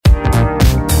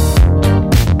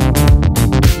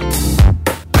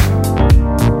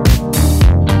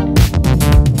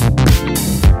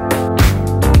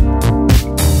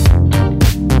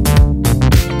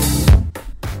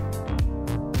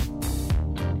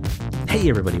Hey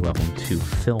everybody, welcome to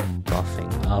Film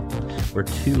Buffing Up, where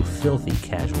two filthy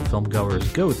casual film goers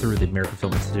go through the American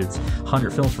Film Institute's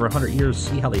 100 films for 100 years,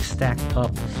 see how they stack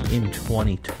up in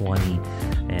 2020,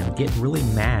 and get really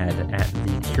mad at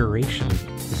the curation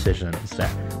decisions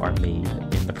that are made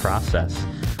in the process.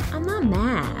 I'm not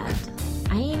mad.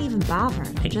 I ain't even bothered.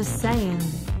 I'm just saying,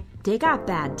 they got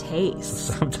bad taste.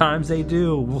 Sometimes they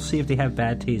do. We'll see if they have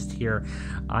bad taste here.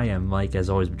 I am Mike, as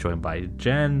always, joined by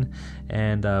Jen,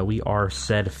 and we are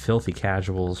said filthy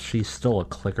casuals. She's still a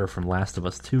clicker from Last of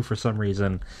Us 2 for some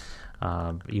reason,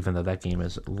 even though that game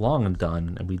is long and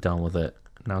done, and we're done with it.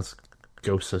 Now it's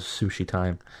Ghosts of Sushi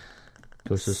time.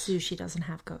 Sushi doesn't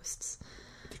have ghosts.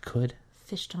 They could.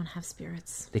 Fish don't have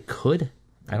spirits. They could.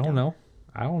 I don't know.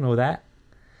 I don't know that.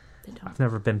 They don't. I've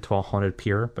never been to a haunted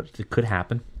pier, but it could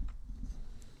happen.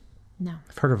 No.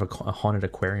 I've heard of a haunted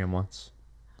aquarium once.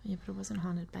 Yeah, but it wasn't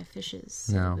haunted by fishes.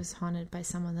 No. It was haunted by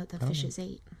someone that the fishes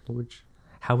ate.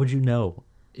 How would you know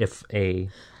if a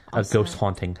ghost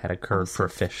haunting had occurred for a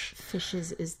fish?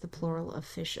 Fishes is the plural of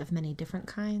fish of many different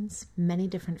kinds. Many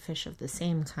different fish of the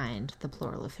same kind. The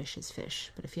plural of fish is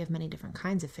fish. But if you have many different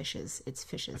kinds of fishes, it's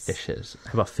fishes. Fishes.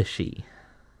 How about fishy?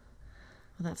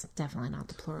 Well, that's definitely not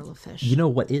the plural of fish. You know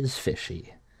what is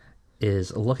fishy?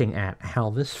 Is looking at how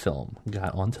this film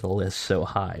got onto the list so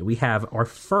high. We have our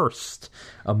first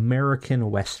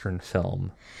American Western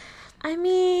film. I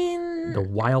mean... The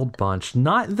Wild Bunch.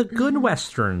 Not the good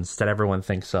Westerns that everyone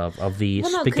thinks of the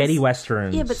spaghetti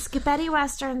Westerns. Yeah, but spaghetti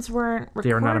Westerns weren't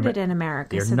recorded in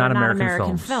America, They're so not they're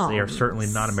American films. They are certainly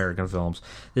not American films.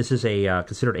 This is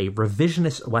considered a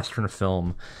revisionist Western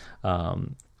film.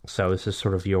 So this is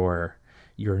sort of your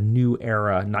new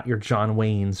era, not your John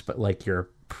Wayne's, but like your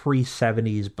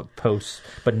pre-70s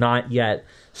but not yet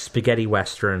spaghetti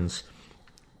Westerns,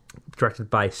 directed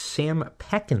by Sam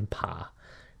Peckinpah,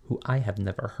 who I have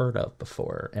never heard of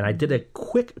before. And I did a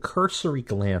quick cursory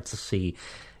glance to see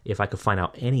if I could find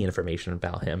out any information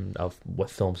about him, of what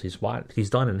films he's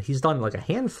done, and he's done like a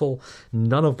handful,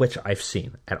 none of which I've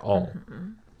seen at all.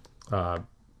 Mm-hmm.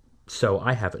 So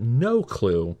I have no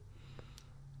clue,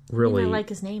 really. I like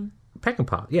his name.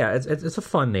 Peckinpah. Yeah, it's a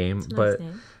fun name, it's a nice but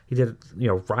name. He did,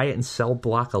 Riot in Cell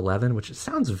Block 11, which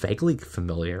sounds vaguely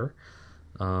familiar.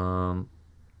 World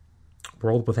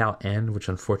Without End, which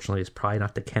unfortunately is probably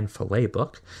not the Ken Follett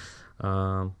book.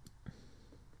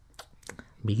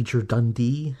 Major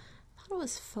Dundee. I thought it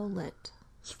was Follett.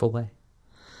 It's Follett.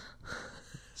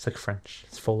 It's like French.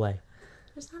 It's Follett.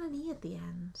 There's not an E at the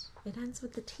end. It ends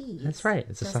with the T. That's right.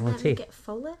 It's a silent T. Doesn't that make it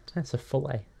Follett? That's a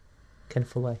Follett. Ken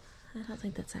Follett. I don't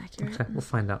think that's accurate. Okay, we'll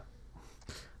find out.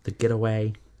 The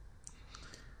Getaway.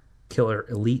 Killer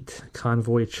Elite,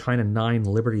 Convoy, China 9,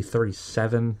 Liberty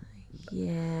 37.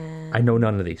 Yeah. I know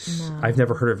none of these. No. I've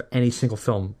never heard of any single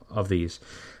film of these.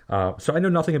 So I know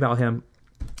nothing about him.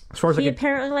 As far as he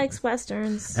apparently likes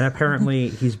Westerns. And apparently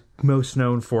he's most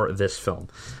known for this film,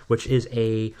 which is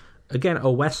a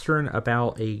Western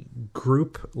about a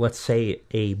group, let's say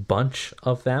a bunch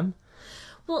of them.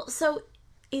 Well, so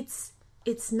it's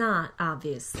not,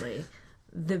 obviously,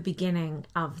 the beginning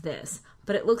of this.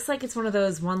 But it looks like it's one of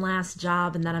those one last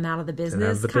job and then I'm out of the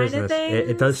business kind of thing.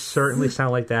 It does certainly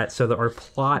sound like that. So our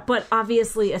plot... But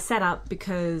obviously a setup,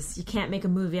 because you can't make a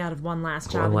movie out of one last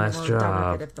job.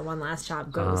 Done with it if the one last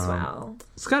job goes well.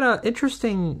 It's got an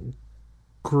interesting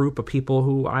group of people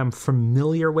who I'm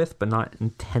familiar with, but not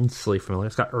intensely familiar.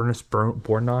 It's got Ernest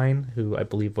Borgnine, who I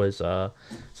believe was...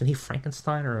 isn't he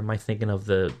Frankenstein, or am I thinking of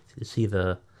is he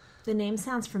the... The name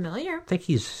sounds familiar. I think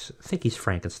he's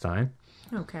Frankenstein.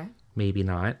 Okay. Maybe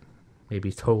not. Maybe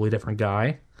he's a totally different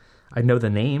guy. I know the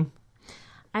name.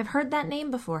 I've heard that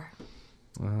name before.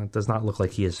 It does not look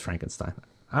like he is Frankenstein.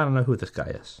 I don't know who this guy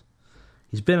is.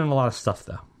 He's been in a lot of stuff,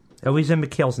 though. Oh, he's in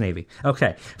McHale's Navy.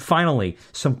 Okay, finally,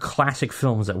 some classic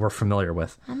films that we're familiar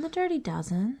with. And The Dirty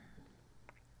Dozen.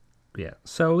 Yeah,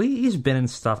 so he's been in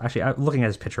stuff. Actually, looking at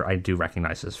his picture, I do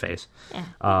recognize his face. Yeah, you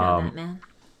know that man.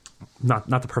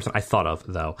 Not the person I thought of,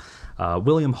 though.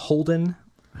 William Holden,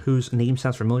 whose name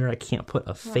sounds familiar. I can't put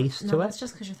a face to it. No, that's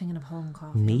just because you're thinking of Holden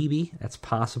Caulfield. Maybe. That's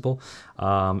possible.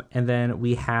 And then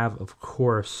we have, of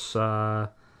course, some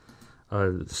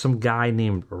guy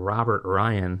named Robert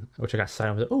Ryan, which I got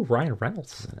signed with. Oh, Ryan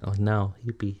Reynolds. Like, no,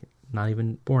 he'd be not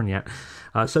even born yet.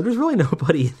 So there's really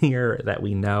nobody in here that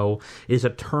we know. It is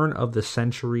a turn of the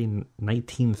century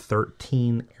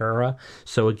 1913 era.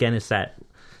 So again, it's that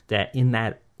in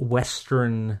that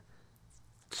Western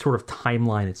sort of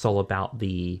timeline, it's all about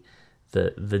the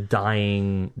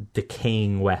dying,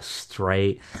 decaying West,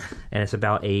 right? And it's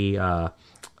about a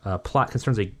Plot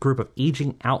concerns a group of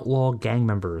aging outlaw gang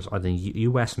members on the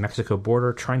U.S.-Mexico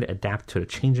border trying to adapt to a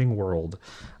changing world.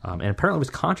 And apparently it was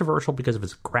controversial because of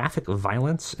its graphic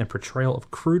violence and portrayal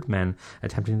of crude men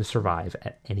attempting to survive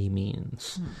at any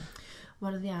means.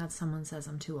 What are the odds someone says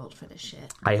I'm too old for this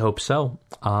shit? I hope so.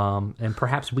 And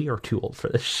perhaps we are too old for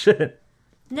this shit.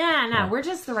 Nah, we're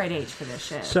just the right age for this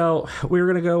shit. So we're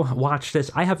going to go watch this.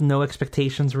 I have no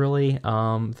expectations, really.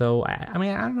 Though, I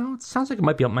mean, I don't know. It sounds like it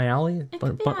might be up my alley.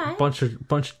 Bunch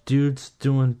of dudes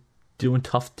doing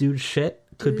tough dude shit.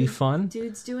 Could be fun.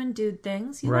 Dudes doing dude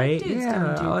things. You right? Like dudes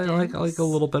yeah, doing dude things. like a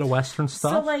little bit of Western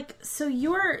stuff. So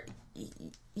your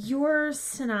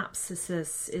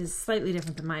synopsis is slightly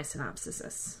different than my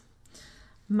synopsis.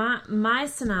 My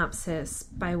synopsis,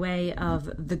 by way of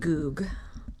the Goog,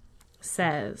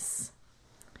 says,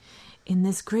 in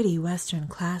this gritty Western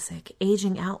classic,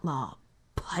 aging outlaw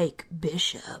Pike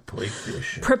Bishop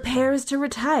prepares to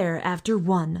retire after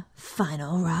one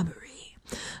final robbery.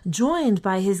 Joined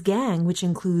by his gang, which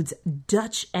includes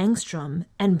Dutch Angstrom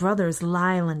and brothers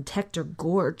Lyle and Tector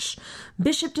Gorch,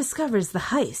 Bishop discovers the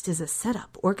heist is a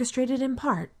setup orchestrated in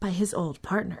part by his old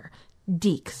partner,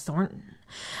 Deke Thornton.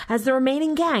 As the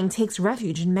remaining gang takes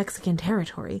refuge in Mexican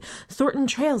territory, Thornton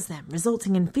trails them,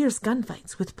 resulting in fierce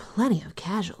gunfights with plenty of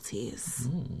casualties.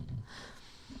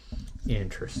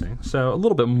 Interesting. So a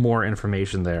little bit more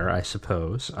information there, I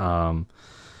suppose. Now,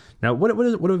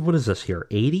 what is this here?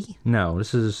 80? No,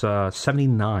 this is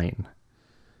 79.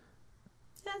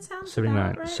 That sounds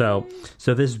 79. Right. So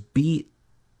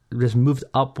this moved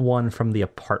up one from the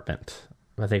apartment,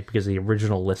 I think, because the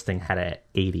original listing had it at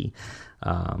 80.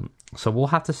 So we'll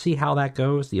have to see how that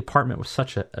goes. The apartment was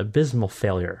such an abysmal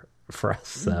failure for us,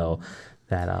 so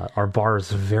that our bar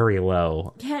is very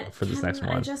low for this next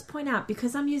one. I just point out,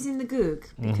 because I'm using the Goog,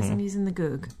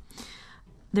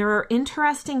 there are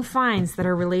interesting finds that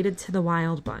are related to the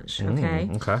Wild Bunch, okay?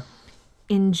 Okay.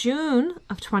 In June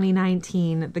of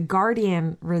 2019, The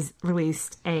Guardian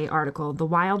released a article, The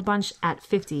Wild Bunch at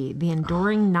 50, The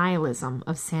Enduring Nihilism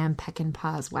of Sam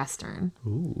Peckinpah's Western.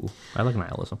 Ooh, I like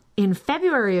nihilism. In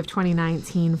February of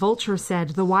 2019, Vulture said,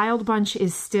 The Wild Bunch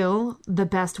is still the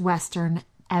best Western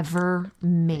ever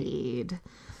made.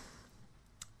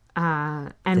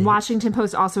 And Washington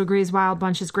Post also agrees Wild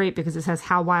Bunch is great because it says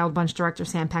how Wild Bunch director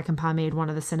Sam Peckinpah made one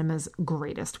of the cinema's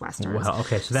greatest westerns. Well,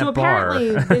 okay, so that bar...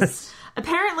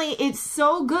 Apparently it's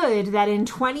so good that in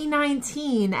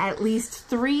 2019, at least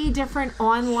 3 different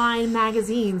online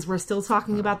magazines were still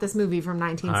talking about this movie from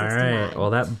 1969. All right, well,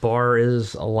 that bar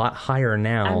is a lot higher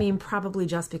now. I mean, probably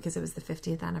just because it was the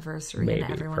 50th anniversary Maybe,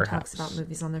 and everyone perhaps. talks about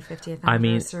movies on their 50th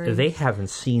anniversary. I mean, they haven't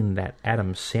seen that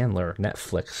Adam Sandler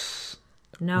Netflix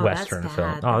Western that's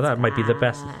film. bad. That might be the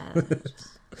best.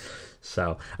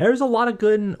 So there's a lot of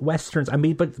good Westerns. I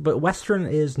mean, but Western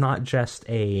is not just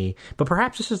but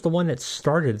perhaps this is the one that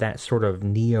started that sort of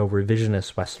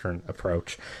neo-revisionist Western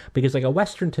approach. Because like a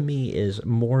Western to me is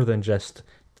more than just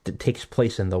it takes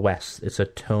place in the West. It's a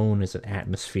tone, it's an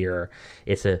atmosphere,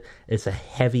 it's a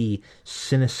heavy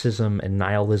cynicism and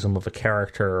nihilism of a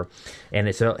character, and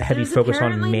it's a heavy focus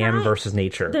on man versus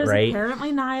nature, there's right? There's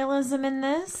apparently nihilism in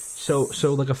this.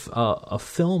 So like a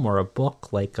film or a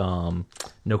book like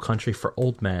No Country for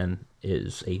Old Men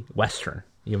is a Western,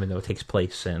 even though it takes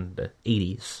place in the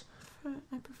 80s.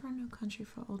 I prefer No Country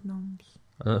for Old Gnomes.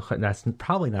 That's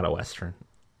probably not a Western,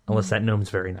 unless that gnome's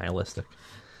very nihilistic.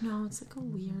 No, it's like a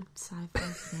weird sci-fi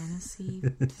fantasy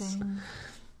thing.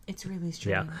 It's really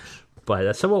strange. Yeah.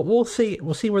 But so we'll see.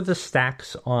 We'll see where this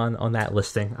stacks on that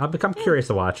listing. I'm curious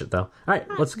to watch it though. All right,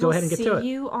 let's go ahead and get to it. See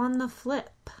you on the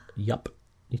flip. Yup.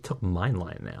 You took mine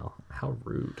line now. How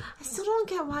rude. I still don't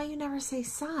get why you never say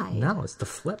side. No, it's the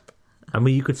flip. I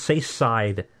mean, you could say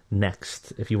side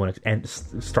next if you want to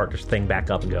start this thing back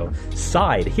up and go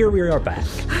side. Here we are back.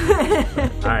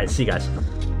 All right, see you guys.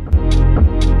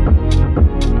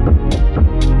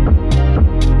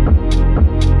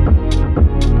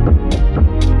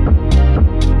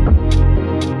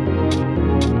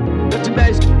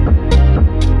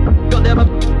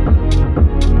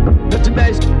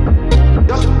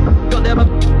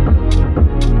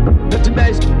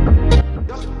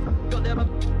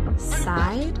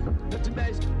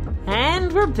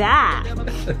 And we're back. Was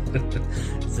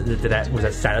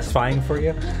that satisfying for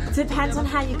you? Depends on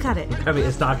how you cut it. I mean,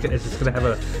 it's not. It's just gonna have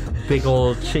a big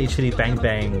old chitty chitty bang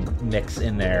bang mix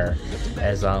in there.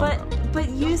 As But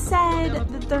you said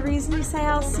that the reason you say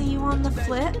I'll see you on the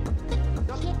flip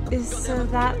is so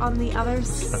that on the other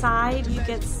side you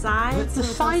get sides. The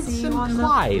so side's see you on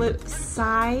implied. the flip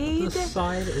side. The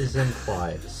side is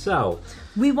implied. So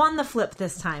We won the flip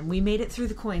this time. We made it through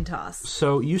the coin toss.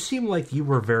 So you seem like you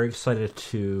were very excited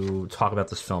to talk about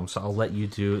this film, so I'll let you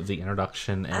do the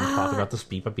introduction and talk about this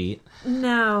beat by beat.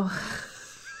 No.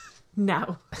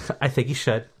 No. I think you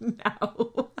should.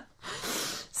 No.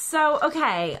 So,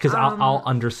 okay. Because I'll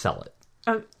undersell it.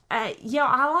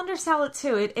 I'll undersell it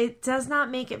too. It does not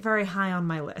make it very high on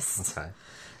my list. Okay.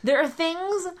 There are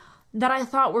things that I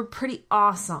thought were pretty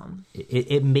awesome.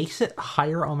 It makes it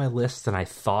higher on my list than I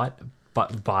thought,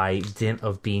 but by dint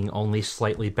of being only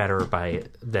slightly better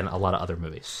than a lot of other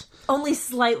movies. Only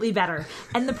slightly better.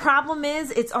 And the problem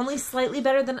is, it's only slightly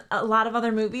better than a lot of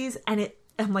other movies, and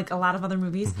I'm like, a lot of other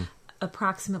movies,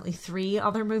 approximately 3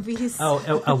 other movies.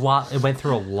 Oh, a lot. It went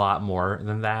through a lot more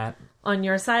than that. On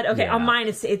your side? Okay, Yeah. on mine,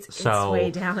 it's So,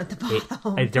 way down at the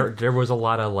bottom. There was a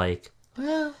lot of like,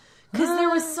 Because there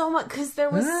was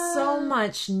so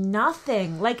much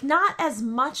nothing. Like, not as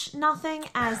much nothing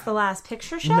as The Last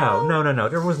Picture Show. No.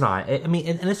 There was not. I mean,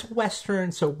 and it's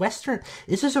Western. So Western,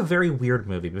 this is a very weird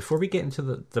movie. Before we get into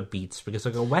the beats, because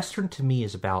like a Western to me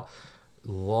is about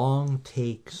long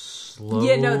takes, slow.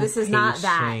 Yeah, no, this is not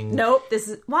that. pacing, Nope, this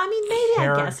is. Well, I mean, maybe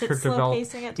I guess character it's slow develop-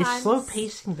 pacing at times. It's slow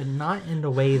pacing, but not in the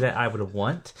way that I would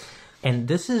want. And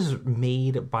this is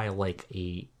made by like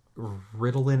a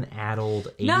Ritalin-addled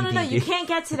ADD. No, you can't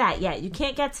get to that yet. You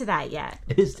can't get to that yet.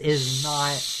 Is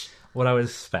not what I would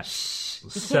expect.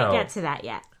 You can't get to that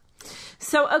yet.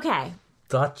 So, okay.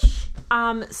 Dutch.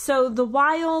 So the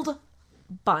Wild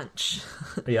Bunch.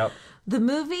 Yep. The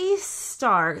movie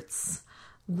starts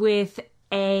with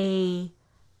a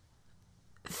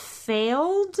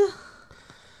failed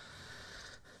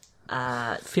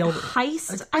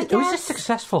heist, I guess. It was a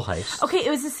successful heist. Okay, it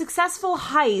was a successful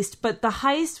heist, but the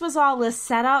heist was all a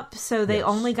setup, so they Yes.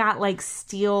 only got like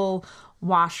steel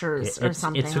washers or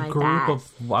something It's a like group that.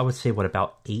 of, I would say,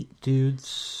 about 8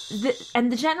 dudes?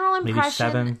 And the general impression,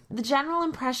 7. the general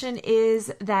impression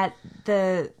is that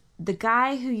the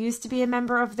guy who used to be a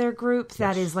member of their group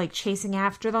that is like chasing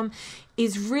after them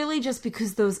is really just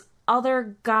because those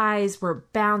other guys were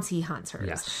bounty hunters.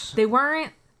 Yes. They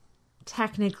weren't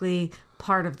technically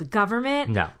part of the government.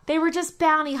 No. They were just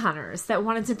bounty hunters that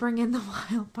wanted to bring in the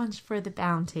Wild Bunch for the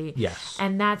bounty. Yes.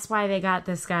 And that's why they got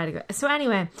this guy to go. So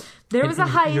anyway, there was a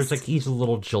heist. He's a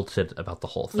little jilted about the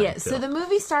whole thing. Yeah, too. so the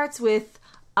movie starts with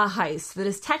a heist that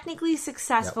is technically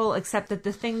successful, except that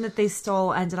the thing that they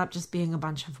stole ended up just being a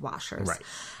bunch of washers. Right.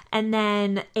 And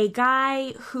then a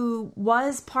guy who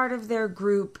was part of their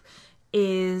group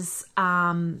is,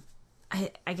 I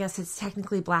guess it's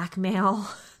technically blackmail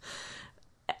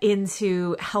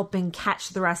into helping catch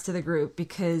the rest of the group,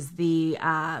 because the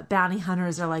bounty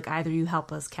hunters are like, either you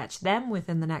help us catch them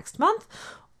within the next month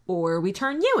or we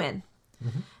turn you in.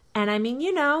 Mm-hmm. And I mean,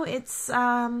 it's...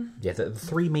 the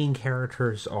 3 main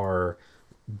characters are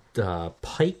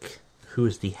Pike, who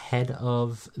is the head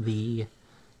of the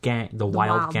gang, the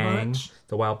Wild Gang,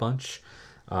 the Wild Bunch.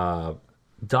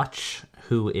 Dutch,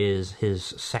 who is his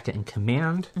second in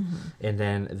command, and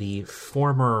then the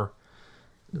former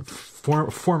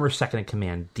second in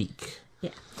command, Deke. Yeah.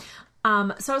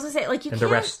 So I was gonna say, like, you And can't...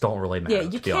 the rest don't really matter. Yeah,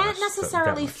 you to be can't honest,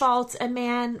 necessarily that much. fault a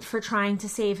man for trying to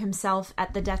save himself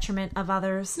at the detriment of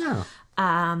others. No.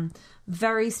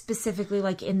 Very specifically,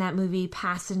 like in that movie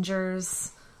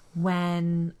Passengers,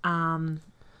 when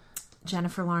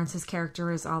Jennifer Lawrence's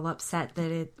character is all upset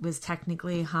that it was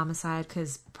technically homicide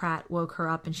because Pratt woke her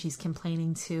up and she's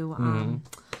complaining to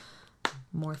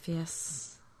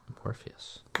Morpheus.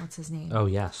 What's his name? Oh,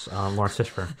 yes. Lawrence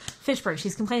Fishburne. Fishburne.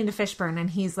 She's complaining to Fishburne, and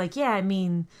he's like, yeah, I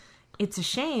mean, it's a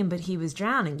shame, but he was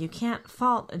drowning. You can't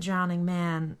fault a drowning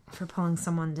man for pulling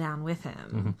someone down with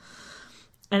him. Mm-hmm.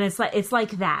 And it's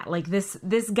like that. Like this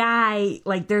guy,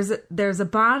 like there's a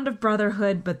bond of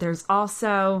brotherhood, but there's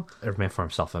also, Every man for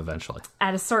himself eventually.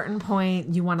 at a certain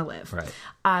point, you want to live.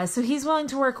 Right. So he's willing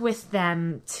to work with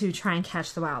them to try and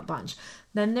catch the Wild Bunch.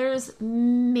 Then there's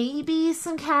maybe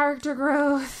some character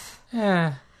growth.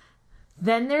 Yeah.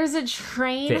 Then there's a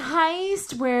train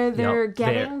heist where they're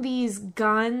getting these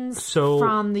guns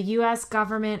from the U.S.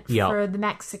 government for the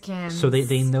Mexicans. So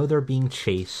they know they're being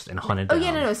chased and hunted down. Oh,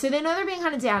 yeah, no. So they know they're being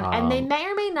hunted down. And they may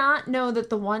or may not know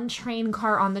that the one train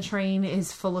car on the train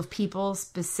is full of people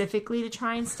specifically to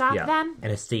try and stop them.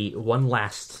 And it's the one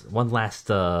last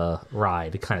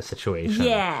ride kind of situation.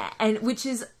 Yeah, and which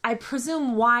is, I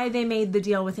presume, why they made the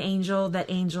deal with Angel, that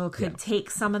Angel could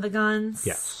take some of the guns.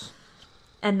 Yes.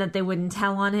 And that they wouldn't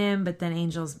tell on him, but then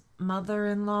Angel's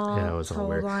mother-in-law Yeah, it was all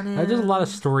weird. on There's a lot of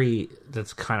story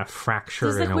that's kind of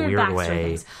fractured in a weird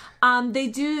way. things.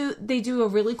 They do a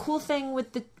really cool thing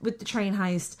with the train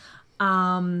heist,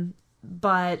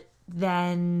 but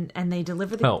then they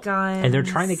deliver the guns, and they're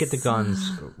trying to get the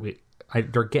guns.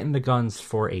 They're getting the guns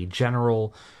for a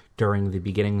general during the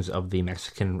beginnings of the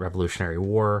Mexican Revolutionary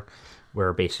War,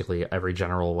 where basically every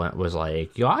general was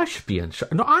like, "Yo, I should be in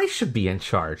charge. No, I should be in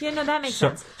charge." Yeah, no, that makes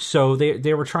sense. So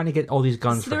they were trying to get all these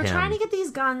guns for him. They were trying to get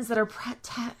these guns that are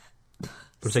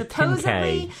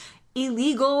supposedly like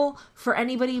illegal for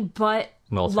anybody but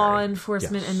military. Law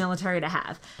enforcement and military to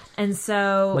have. And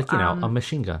so, like, a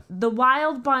machine gun. The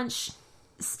Wild Bunch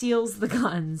steals the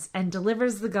guns and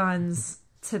delivers the guns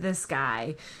to this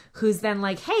guy, who's then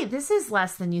like, "Hey, this is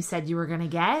less than you said you were going to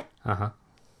get.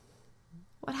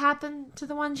 What happened to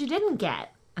the ones you didn't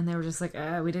get?" And they were just like,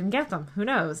 "We didn't get them. Who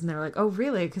knows?" And they're like, "Oh,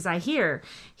 really? Because I hear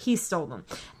he stole them."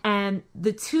 And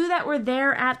the two that were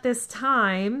there at this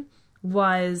time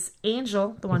was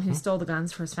Angel, the one who stole the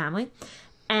guns for his family,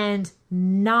 and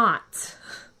not.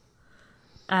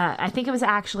 I think it was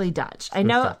actually Dutch. I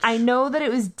know that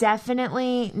it was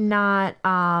definitely not.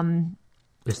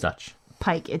 It's Dutch.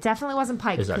 Pike. It definitely wasn't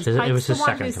Pike. It was his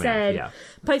second in command. Yeah.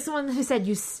 Pike's the one who said,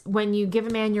 when you give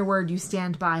a man your word, you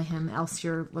stand by him, else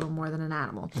you're little more than an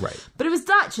animal. Right. But it was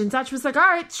Dutch, and Dutch was like, "All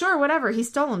right, sure, whatever. He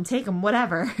stole them. Take them,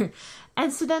 whatever."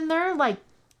 And so then they're like,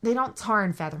 they don't tar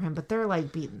and feather him, but they're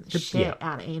like beating the shit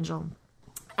out of Angel.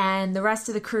 And the rest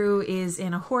of the crew is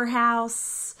in a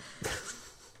whorehouse.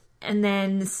 And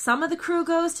then some of the crew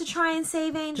goes to try and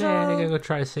save Angel. Yeah, they gotta go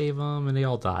try to save him, and they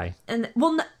all die. And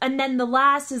then the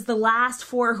last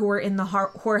four who are in the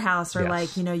whorehouse are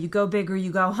like, you go big or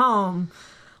you go home.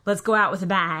 Let's go out with a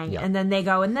bang. Yeah. And then they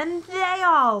go, and then they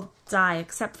all die,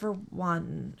 except for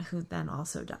one who then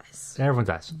also dies. Everyone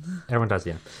dies. Everyone dies at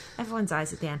the end. Everyone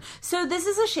dies at the end. So this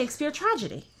is a Shakespeare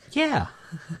tragedy. Yeah.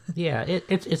 Yeah,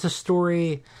 it's a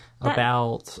story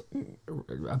about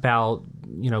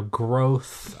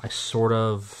growth, sort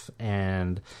of,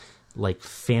 and like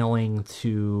failing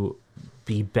to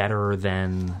be better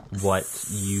than what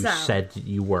you said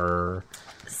you were.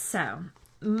 So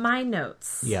my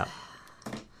notes. Yeah.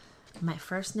 My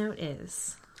first note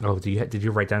is. Oh, did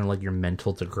you write down like your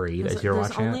mental degrade as you're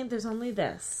watching it? There's only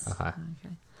this. Okay.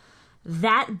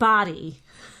 That body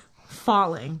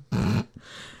falling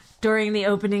during the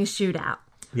opening shootout.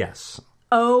 Yes.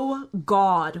 Oh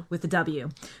God, with a W.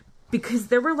 Because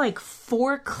there were like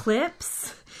 4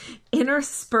 clips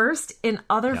interspersed in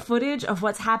other footage of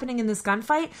what's happening in this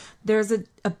gunfight. There's a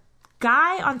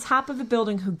guy on top of a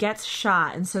building who gets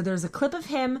shot. And so there's a clip of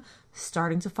him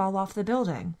starting to fall off the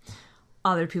building.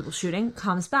 Other people shooting,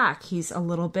 comes back. He's a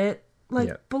little bit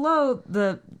below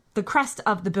the crest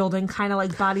of the building, kind of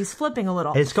like body's flipping a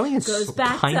little. It's going in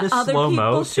kind of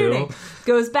slow-mo, too.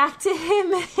 Goes back to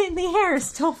him in the air,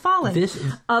 still falling.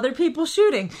 Other people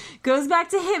shooting. Goes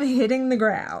back to him hitting the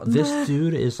ground. This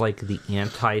dude is like the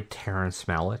anti-Terrence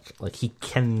Malick. Like, he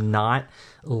cannot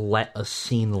let a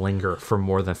scene linger for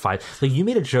more than 5. Like, you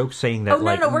made a joke saying that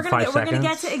we're gonna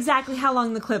get to exactly how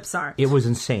long the clips are. It was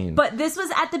insane. But this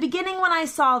was at the beginning when I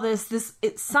saw this.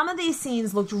 Some of these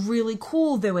scenes looked really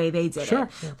cool the way they did it. Yeah.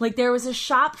 Like, there was a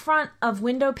shop front of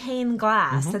window pane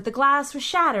glass that the glass was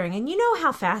shattering, and you know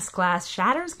how fast glass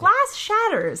shatters. Glass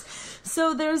shatters.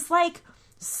 So there's like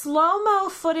slow-mo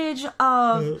footage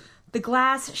of the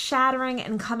glass shattering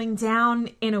and coming down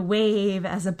in a wave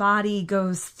as a body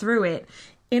goes through it,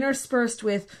 interspersed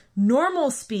with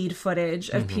normal speed footage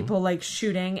of people like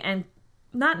shooting, and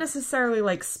not necessarily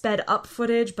like sped up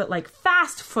footage, but like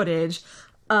fast footage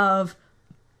of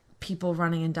people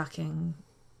running and ducking.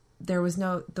 There was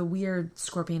the weird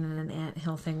scorpion and an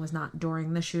anthill thing was not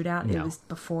during the shootout. No. It was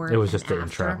before. It was just after. the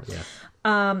intro. Yeah.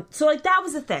 So like that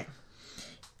was a thing.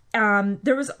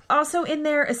 There was also in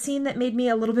there a scene that made me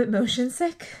a little bit motion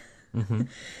sick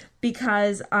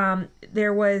because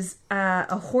there was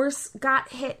a horse got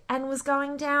hit and was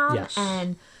going down, yes.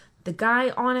 and the guy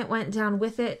on it went down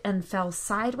with it and fell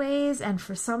sideways. And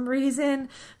for some reason,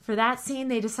 for that scene,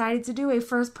 they decided to do a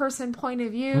first-person point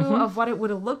of view of what it would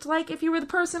have looked like if you were the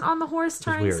person on the horse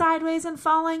turning sideways and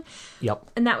falling. Yep.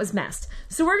 And that was messed.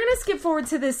 So we're going to skip forward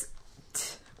to this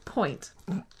point.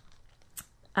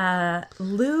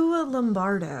 Lou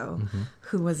Lombardo,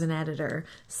 who was an editor,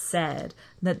 said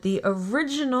that the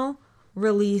original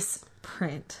release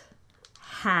print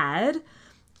had,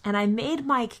 and I made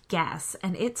Mike guess,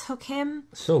 and it took him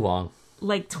so long,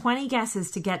 like 20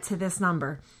 guesses to get to this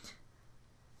number.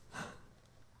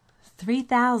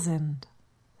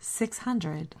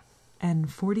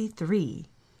 3,643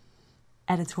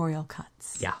 editorial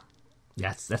cuts. Yeah.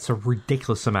 Yeah, that's a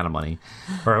ridiculous amount of money,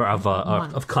 or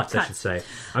of cuts, I should say.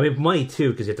 I mean, money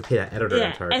too, because you have to pay that editor the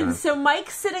entire time. And so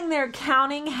Mike's sitting there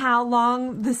counting how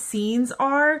long the scenes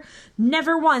are.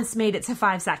 Never once made it to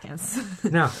 5 seconds.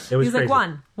 No, it was He's crazy.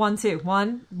 like 1, 2,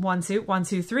 1, 1, 2, 1,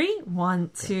 2, 3,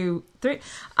 1, 2, 3.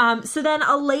 So then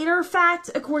a later fact,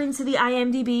 according to the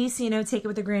IMDb, so take it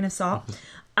with a grain of salt,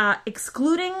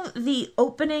 excluding the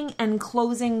opening and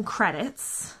closing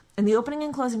credits. And the opening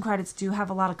and closing credits do have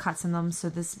a lot of cuts in them, so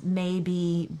this may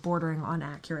be bordering on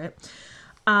accurate.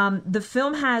 The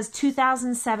film has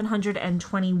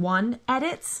 2,721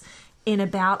 edits in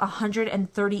about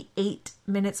 138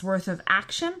 minutes worth of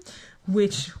action,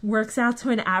 which works out to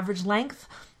an average length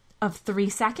of 3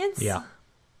 seconds. Yeah.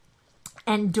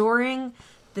 And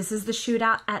this is the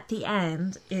shootout at the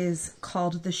end, is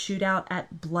called the shootout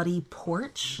at Bloody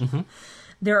Porch. Mm-hmm.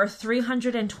 There are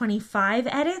 325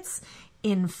 edits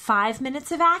in 5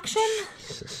 minutes of action.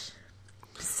 Jesus.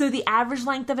 So the average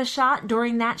length of a shot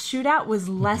during that shootout was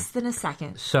less than a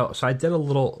second. So I did a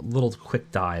little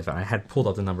quick dive, and I had pulled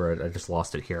up the number. I just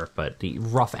lost it here, but the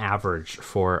rough average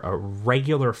for a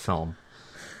regular film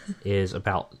is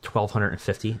about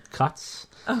 1,250 cuts.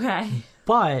 Okay.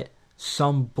 But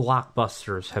some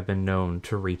blockbusters have been known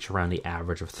to reach around the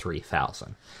average of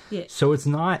 3,000. Yeah. So it's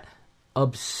not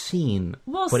obscene,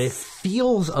 but it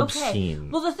feels obscene. Okay.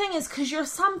 Well, the thing is, because you're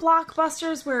some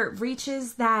blockbusters where it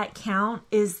reaches that count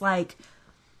is like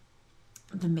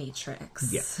The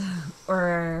Matrix, Yeah.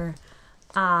 or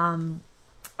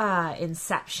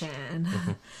Inception.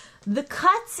 Mm-hmm. The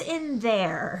cuts in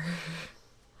there,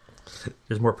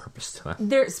 there's more purpose to it.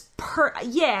 there's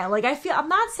like I feel, I'm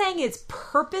not saying it's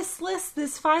purposeless,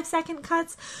 this 5 second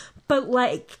cuts, but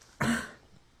like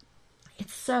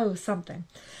it's so something.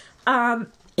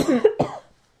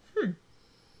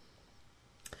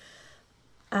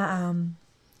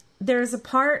 There's a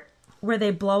part where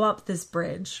they blow up this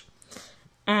bridge,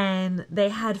 and they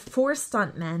had 4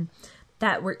 stuntmen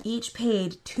that were each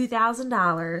paid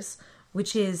 $2,000,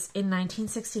 which is in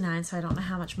 1969, so I don't know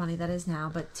how much money that is now,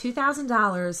 but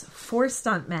 $2,000, 4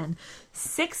 stuntmen,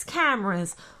 6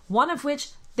 cameras, one of which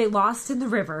they lost in the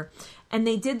river, and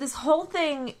they did this whole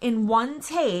thing in one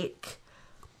take.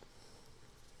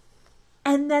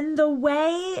 And then the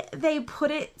way they put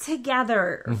it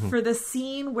together for the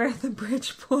scene where the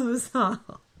bridge blows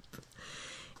up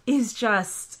is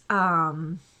just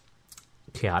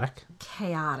Chaotic.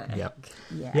 chaotic. Yep.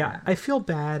 Yeah, I feel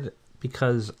bad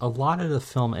because a lot of the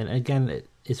film, and again,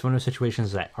 it's one of those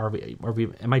situations that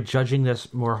am I judging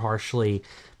this more harshly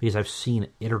because I've seen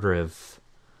iterative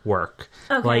work?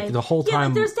 Okay. Like the whole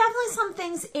time. Yeah, there's definitely some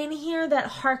things in here that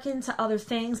harken to other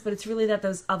things, but it's really that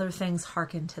those other things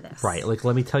harken to this. Right. Like,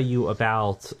 let me tell you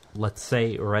about, let's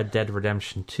say, Red Dead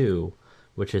Redemption 2,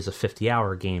 which is a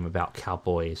 50-hour game about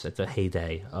cowboys at the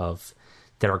heyday of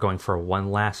that are going for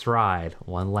one last ride,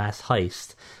 one last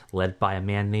heist, led by a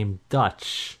man named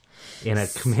Dutch in a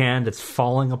command that's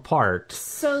falling apart.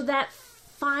 So that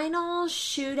final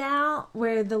shootout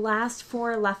where the last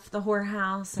 4 left the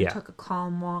whorehouse and took a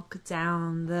calm walk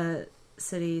down the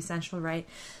city central, right?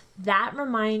 That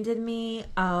reminded me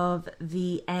of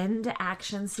the end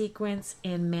action sequence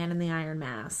in Man in the Iron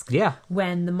Mask. Yeah.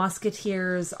 When the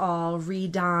Musketeers all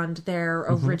redonned their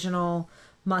original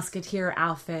Musketeer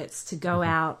outfits to go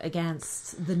out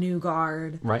against the new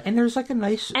guard. Right. And there's like a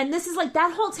nice... And this is like,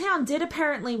 that whole town did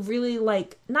apparently really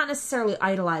like, not necessarily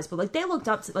idolize, but like they looked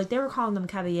up to, like they were calling them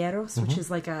caballeros, which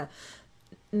is like a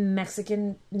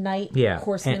Mexican knight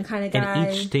horseman kind of guy.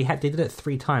 And they did it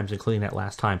 3 times, including that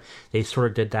last time. They sort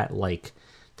of did that like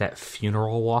that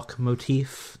funeral walk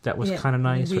motif that was kind of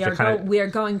nice. We are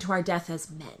going to our death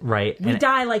as men. Right. We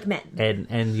die like men.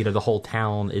 And the whole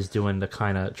town is doing the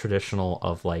kind of traditional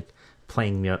of like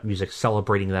playing music,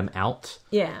 celebrating them out.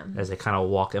 Yeah. As they kind of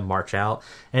walk and march out.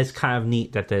 And it's kind of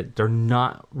neat that they're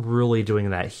not really doing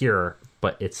that here,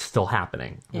 but it's still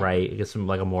happening, right? It gets some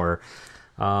like a more...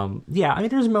 I mean,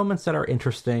 there's moments that are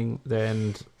interesting,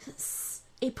 and...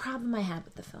 A problem I had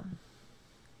with the film.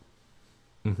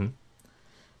 Mm-hmm.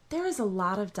 There is a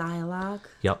lot of dialogue.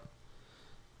 Yep.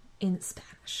 In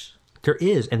Spanish. There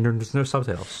is, and there's no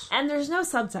subtitles.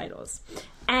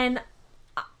 And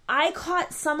I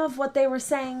caught some of what they were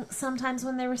saying sometimes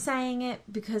when they were saying it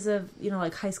because of,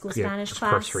 like high school Spanish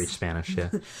class. Cursory Spanish, yeah.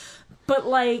 But,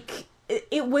 like,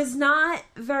 it was not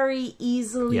very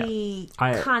easily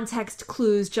context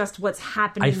clues, just what's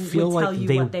happening. I feel would like tell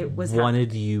you they what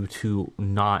wanted you to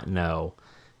not know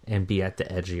and be at the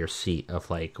edge of your seat of,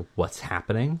 like, what's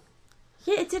happening.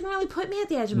 Yeah, it didn't really put me at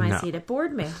the edge of my seat. It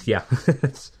bored me. Yeah.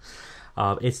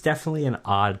 It's definitely an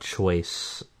odd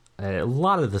choice a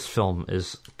lot of this film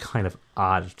is kind of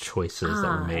odd choices that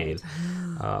were made.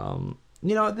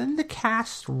 Then the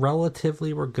cast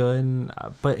relatively were good,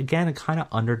 but again, it kind of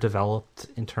underdeveloped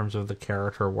in terms of the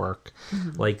character work.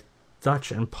 Like,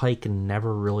 Dutch and Pike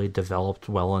never really developed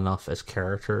well enough as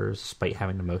characters, despite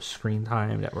having the most screen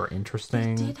time that were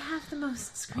interesting. They did have the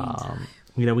most screen time.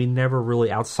 We never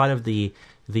really, outside of the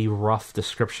rough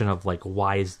description of, like,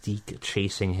 why is Deke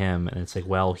chasing him, and it's like,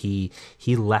 well, he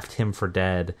left him for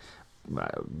dead.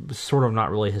 Sort of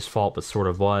not really his fault, but sort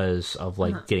of was, of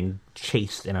like getting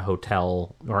chased in a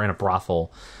hotel or in a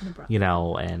brothel,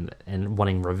 and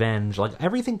wanting revenge. Like,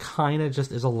 everything kind of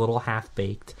just is a little half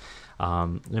baked.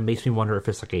 It makes me wonder if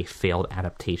it's like a failed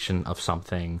adaptation of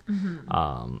something.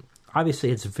 Obviously,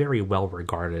 it's very well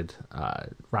regarded.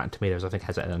 Rotten Tomatoes, I think,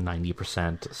 has it at a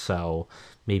 90%. So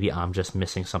maybe I'm just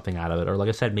missing something out of it, or like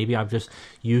I said, maybe I'm just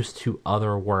used to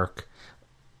other work,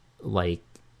 like,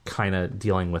 kind of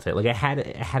dealing with it. Like, it had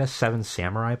a Seven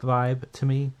Samurai vibe to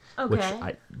me, which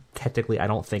I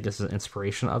don't think is an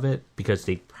inspiration of it, because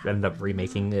they ended up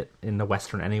remaking it in the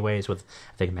Western anyways with,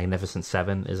 I think, Magnificent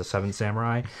Seven is a Seven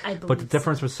Samurai. But the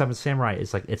difference with Seven Samurai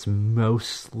is, like, it's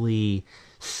mostly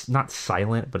not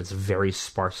silent, but it's very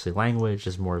sparsely language.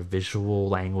 It's more visual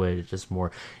language. It's more,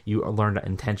 you learn the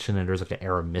intention, and there's like an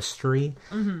air of mystery.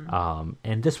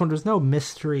 And this one, there's no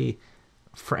mystery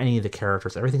for any of the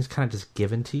characters. Everything's kind of just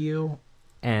given to you,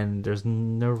 and there's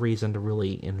no reason to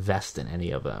really invest in any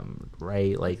of them,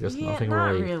 right? Like, there's nothing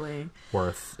really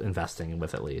worth investing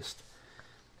with, at least.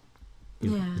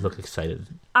 You look excited.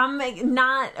 I'm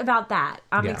not about that.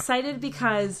 I'm excited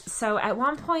because, so at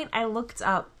one point I looked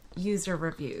up user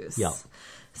reviews. Yeah.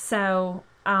 So,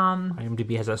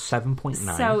 IMDb has a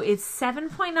 7.9. So it's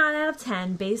 7.9 out of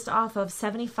 10 based off of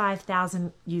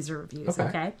 75,000 user reviews,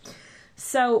 okay?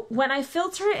 So when I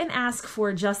filter it and ask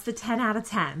for just the 10 out of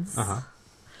 10s,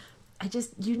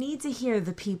 you need to hear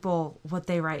the people, what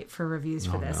they write for reviews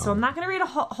for this. No. So I'm not going to read a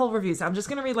whole review. So I'm just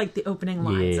going to read, like, the opening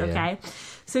lines, okay?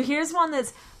 So here's one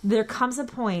that's, there comes a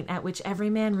point at which every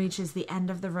man reaches the end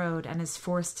of the road and is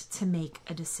forced to make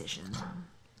a decision.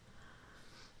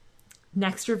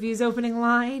 Next review's opening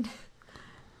line.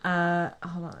 Hold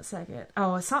on a second.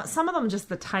 Oh, some of them, just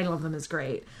the title of them is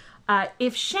great.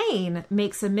 If Shane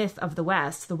makes a myth of the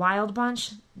West, the Wild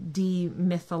Bunch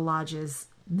mythologizes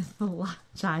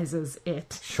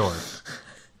it. Sure.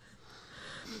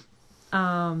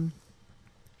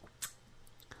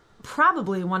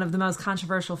 Probably one of the most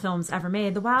controversial films ever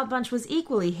made, The Wild Bunch was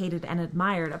equally hated and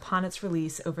admired upon its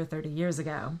release over 30 years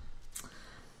ago.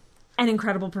 An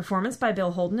incredible performance by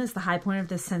Bill Holden is the high point of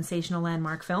this sensational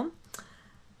landmark film.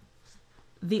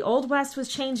 The Old West was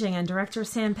changing, and director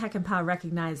Sam Peckinpah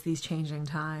recognized these changing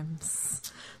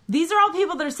times. These are all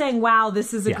people that are saying, wow,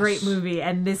 this is a great movie,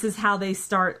 and this is how they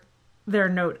start their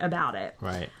note about it.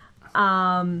 Right.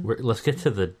 Let's get to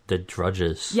the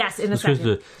drudges. Yes, in a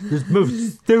second. This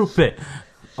movie's stupid.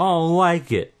 I don't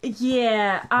like it.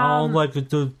 Yeah. I don't like it.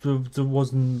 There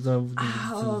wasn't...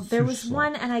 there was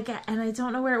one, and I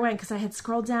don't know where it went, because I had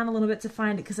scrolled down a little bit to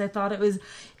find it, because I thought it was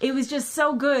just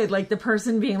so good. Like, the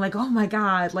person being like, oh my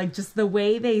God, like, just the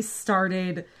way they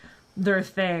started their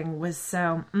thing was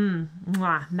so,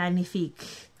 magnifique.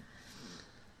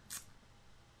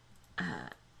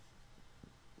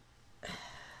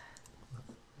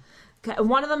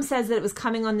 One of them says that it was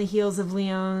coming on the heels of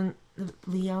Leone's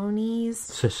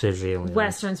Sicilian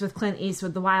Westerns with Clint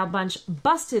Eastwood. The Wild Bunch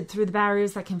busted through the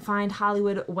barriers that confined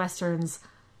Hollywood Westerns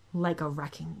like a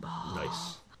wrecking ball.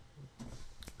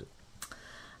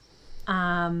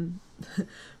 Nice.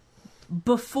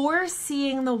 Before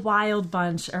seeing The Wild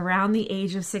Bunch around the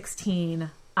age of 16,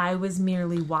 I was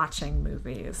merely watching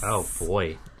movies. Oh,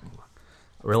 boy.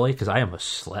 Really? Because I almost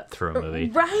slept through a movie.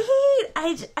 Right?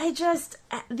 I just...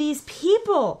 These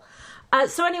people...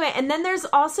 So anyway, and then there's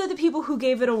also the people who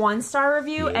gave it a 1-star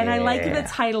review, and I like the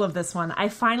title of this one. I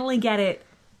finally get it.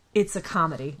 It's a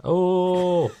comedy.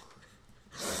 Oh.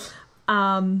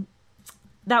 That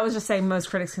was just saying most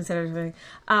critics consider it.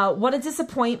 What a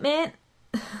disappointment.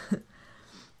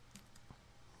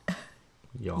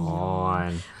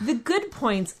 Yawn. The good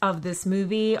points of this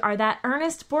movie are that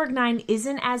Ernest Borgnine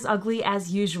isn't as ugly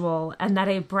as usual, and that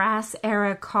a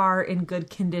brass-era car in good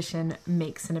condition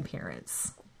makes an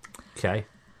appearance. Okay.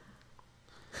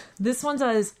 This one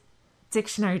does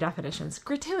dictionary definitions.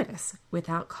 Gratuitous,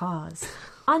 without cause.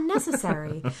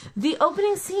 Unnecessary. The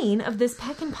opening scene of this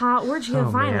Peckinpah orgy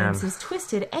of violence is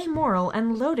twisted, amoral,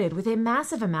 and loaded with a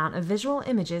massive amount of visual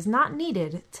images not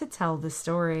needed to tell the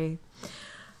story.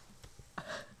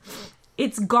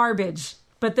 It's garbage,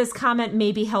 but this comment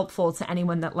may be helpful to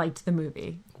anyone that liked the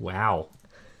movie. Wow.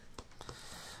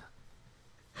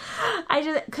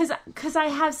 because I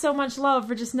have so much love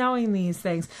for just knowing these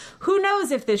things. Who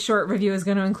knows if this short review is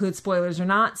going to include spoilers or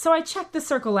not? So I checked the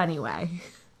circle anyway.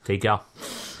 There you go.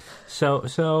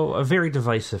 So a very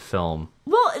divisive film.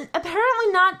 Well,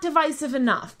 apparently not divisive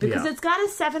enough, because Yeah. it's got a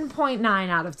 7.9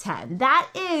 out of 10. That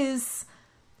is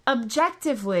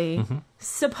objectively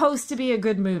supposed to be a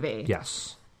good movie.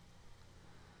 Yes.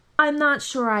 I'm not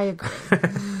sure I agree.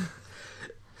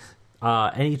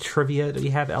 Any trivia that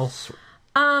you have else?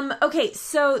 Okay,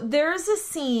 so there's a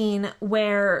scene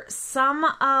where some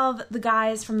of the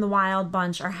guys from the Wild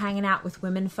Bunch are hanging out with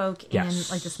women folk in Yes.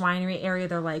 like this winery area.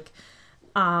 They're like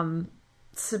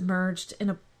submerged in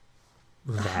a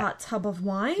hot tub of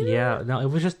wine. Yeah, no, it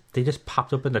was just they just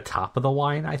popped up in the top of the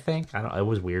wine. I think it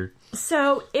was weird.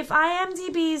 So if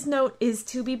IMDb's note is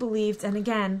to be believed, and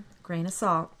again, grain of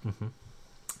salt,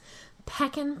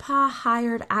 Peckinpah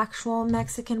hired actual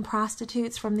Mexican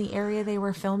prostitutes from the area they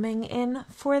were filming in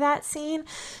for that scene,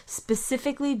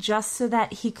 specifically just so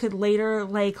that he could later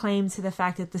lay claim to the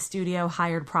fact that the studio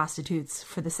hired prostitutes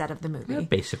for the set of the movie. They're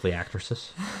basically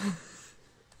actresses.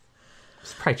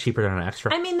 It's probably cheaper than an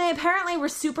extra. I mean, they apparently were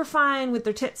super fine with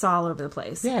their tits all over the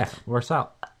place. Yeah, works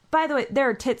out. By the way, there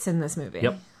are tits in this movie.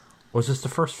 Yep. Was this the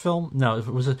first film? No, it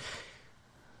was. I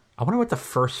wonder what the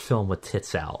first film with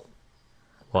tits out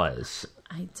was.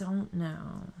 I don't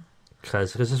know.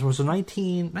 Because this was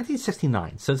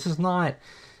 1969, so this is not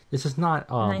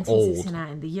old.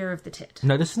 1969, the year of the tit.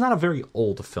 No, this is not a very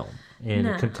old film in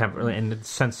No. contemporary, in the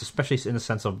sense, especially in the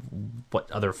sense of what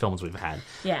other films we've had.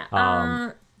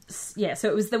 Yeah. Yeah, so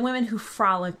it was the women who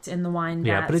frolicked in the wine vats.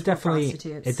 Yeah, but it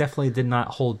prostitutes. definitely did not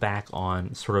hold back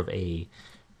on sort of I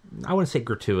wouldn't say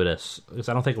gratuitous, because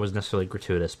I don't think it was necessarily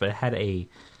gratuitous, but it had a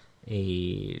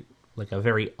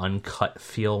very uncut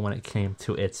feel when it came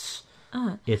to its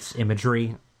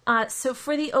imagery. So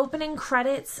for the opening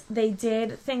credits, they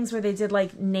did things where they did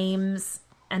like names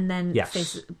and then Yes.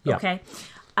 faces. Yeah. Okay.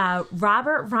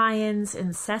 Robert Ryan's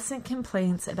incessant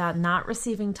complaints about not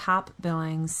receiving top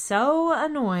billing so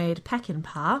annoyed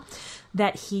Peckinpah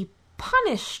that he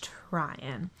punished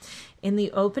Ryan. In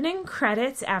the opening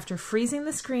credits, after freezing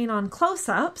the screen on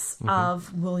close-ups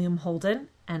of William Holden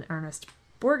and Ernest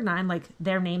Borgnine, like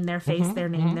their name, their face, their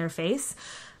name, their face,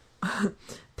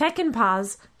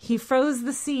 Peckinpah's, he froze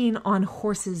the scene on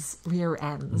horses' rear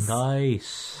ends.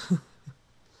 Nice.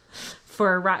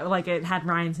 Like it had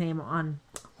Ryan's name on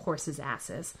horses'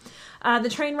 asses. The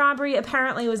train robbery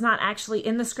apparently was not actually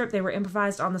in the script. They were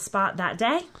improvised on the spot that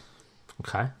day.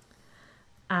 Okay.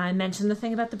 I mentioned the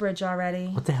thing about the bridge already.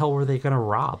 What the hell were they going to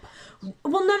rob?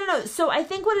 Well, no. So I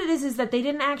think what it is that they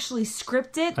didn't actually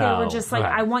script it. They were just like,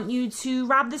 right. I want you to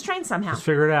rob this train somehow. Let's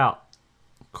figure it out.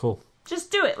 Cool.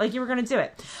 Just do it like you were going to do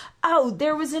it. Oh,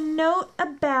 there was a note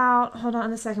about... Hold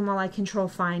on a second while I control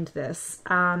find this.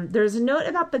 There's a note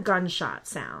about the gunshot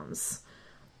sounds.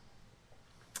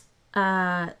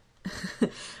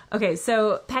 Okay,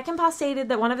 so Peckinpah stated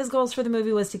that one of his goals for the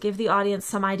movie was to give the audience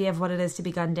some idea of what it is to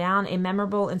be gunned down. A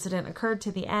memorable incident occurred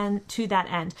to that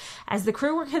end. As the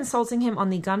crew were consulting him on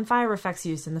the gunfire effects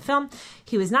used in the film,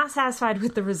 he was not satisfied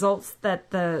with the results that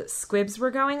the squibs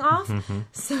were going off.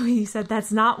 So he said,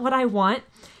 "That's not what I want."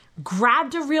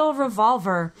 Grabbed a real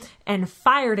revolver and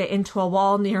fired it into a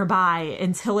wall nearby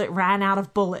until it ran out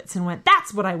of bullets and went,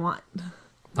 "That's what I want."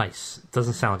 Nice.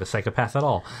 Doesn't sound like a psychopath at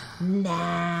all.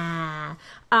 Nah.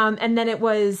 And then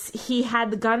he had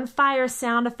the gunfire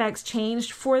sound effects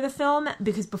changed for the film,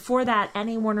 because before that,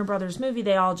 any Warner Brothers movie,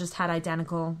 they all just had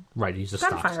identical Right, he's a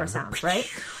gunfire sounds, right?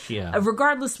 Yeah.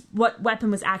 Regardless what weapon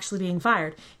was actually being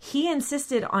fired. He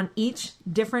insisted on each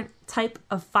different type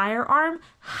of firearm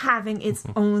having its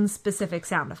own specific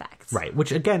sound effects. Right,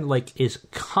 which again, is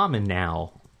common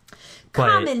now.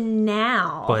 Common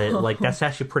now. But, that's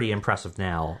actually pretty impressive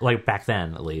now. Back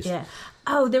then, at least. Yeah.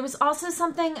 Oh, there was also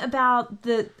something about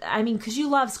because you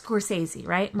love Scorsese,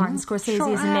 right? Martin Scorsese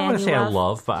Sure, is a I man want to you say love. I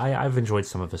love, but I've enjoyed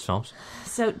some of his films.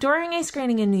 So during a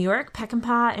screening in New York,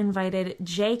 Peckinpah invited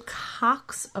Jay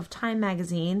Cox of Time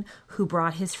magazine, who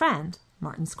brought his friend,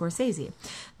 Martin Scorsese.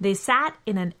 They sat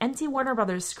in an empty Warner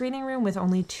Brothers screening room with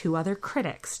only two other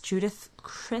critics, Judith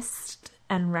Crist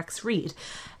and Rex Reed.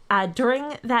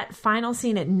 During that final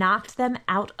scene, it knocked them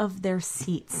out of their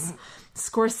seats.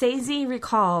 Scorsese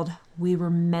recalled, "We were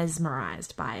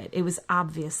mesmerized by it. It was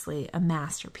obviously a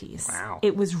masterpiece. Wow.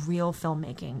 It was real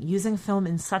filmmaking, using film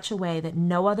in such a way that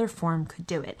no other form could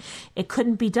do it. It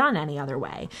couldn't be done any other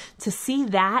way. To see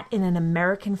that in an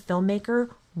American filmmaker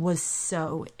was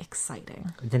so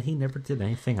exciting." Then he never did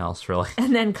anything else, really.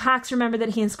 And then Cox remembered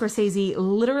that he and Scorsese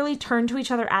literally turned to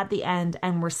each other at the end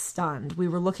and were stunned. "We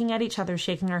were looking at each other,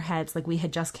 shaking our heads like we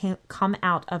had just come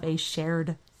out of a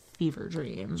shared fever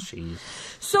dream. Jeez.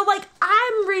 So, like,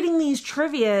 I'm reading these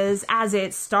trivias as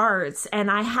it starts,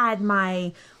 and I had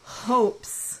my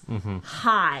hopes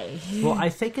high. Well, I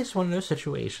think it's one of those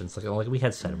situations, like we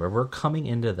had said, where we're coming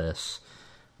into this,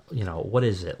 what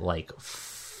is it, like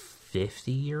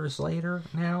 50 years later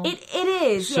now? It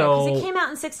is, So- because it came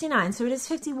out in 69, so it is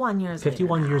 51 years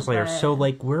 51 later. years later. But... So,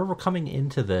 like, we're coming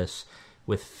into this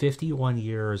with 51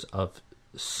 years of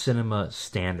cinema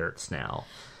standards now.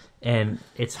 And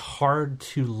it's hard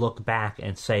to look back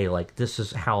and say, like, this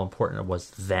is how important it was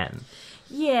then.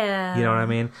 Yeah. You know what I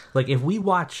mean? Like, if we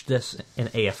watched this in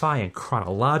AFI in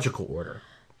chronological order,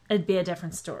 It'd be a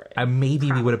different story.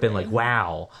 maybe we would have been like,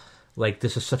 wow, like,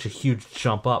 this is such a huge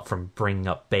jump up from bringing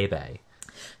up Bebe.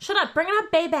 Shut up. Bringing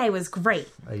Up Bebe was great.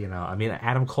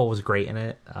 Adam Cole was great in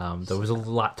it. There was a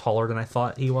lot taller than I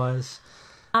thought he was.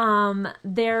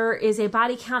 There is a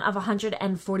body count of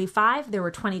 145. There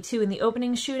were 22 in the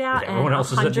opening shootout and Everyone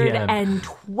else is at the end.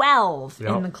 112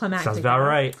 in the climactic. Sounds about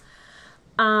right.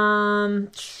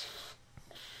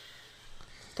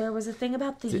 There was a thing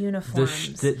about the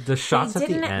uniforms. The shots at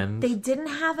the end. They didn't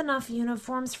have enough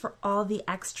uniforms for all the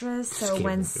extras, so Just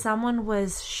when gave them. someone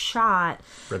was shot,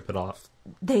 Rip it off.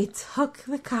 they took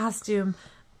the costume,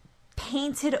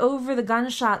 painted over the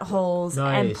gunshot holes,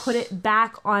 and Nice. put it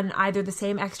back on either the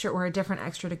same extra or a different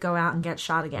extra to go out and get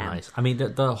shot again. Nice. I mean,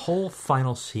 the whole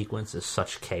final sequence is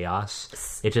such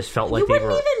chaos. It just felt like You they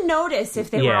wouldn't were. even notice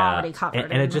if they were already covered.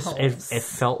 and in it the just holes. it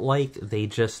felt like they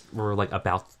just were like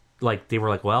about like they were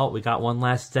like, well, we got one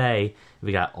last day.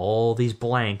 We got all these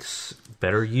blanks.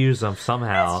 Better use them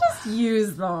somehow. Just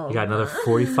use them. We got another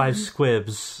 45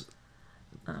 squibs.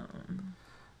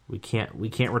 We can't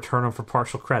return them for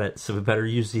partial credit, so we better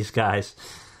use these guys.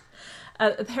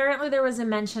 Apparently, there was a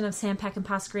mention of Sam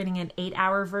Peckinpah screening an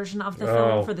 8-hour version of the Oh,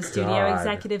 film for the studio God.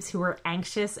 executives who were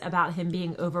anxious about him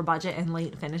being over budget and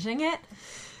late finishing it.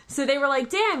 So they were like,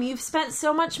 damn, you've spent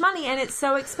so much money and it's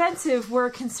so expensive. We're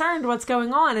concerned what's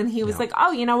going on. And he was like,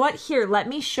 oh, you know what? Here, let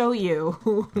me show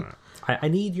you. I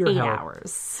need your 8 help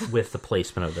hours. with the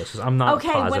placement of this. 'Cause I'm not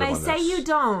Okay, positive when I on say this.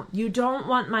 you don't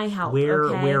want my help. Where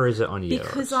okay? where is it on yours?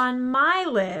 Because on my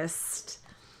list,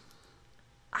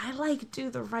 I like Do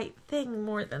the Right Thing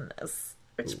more than this,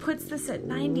 which puts this at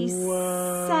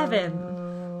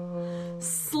 97.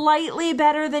 Slightly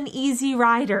better than Easy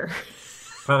Rider.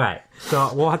 Okay,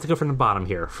 so we'll have to go from the bottom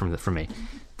here from me.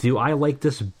 Do I like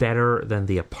this better than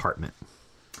The Apartment?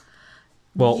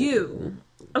 Well,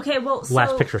 Okay, well, so...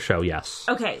 Last Picture Show, yes.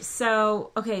 Okay,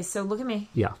 so look at me.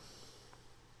 Yeah.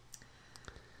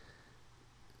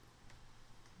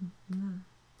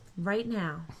 Right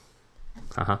now,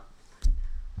 Uh-huh.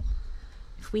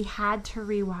 if we had to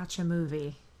rewatch a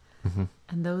movie, Mm-hmm.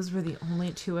 and those were the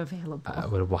only two available. I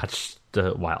would have watched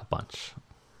The Wild Bunch.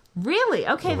 Really?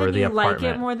 Okay, Over then The you like it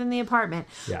Apartment. more than The Apartment.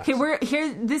 Yes. Okay, we're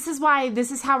here. This is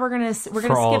how we're gonna all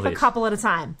skip a these. couple at a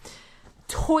time.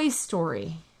 Toy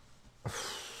Story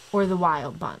or The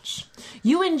Wild Bunch.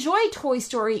 You enjoy Toy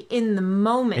Story in the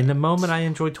moment. In the moment, I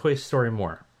enjoy Toy Story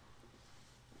more.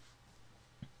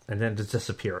 And then it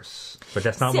disappears. But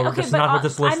that's not, what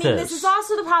this list is. This is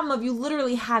also the problem of you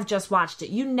literally have just watched it.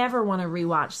 You never want to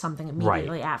rewatch something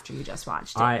immediately after you just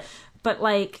watched it. But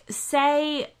like,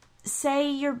 say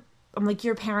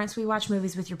your parents, we watch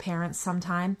movies with your parents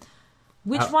sometime.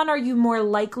 Which one are you more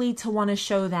likely to want to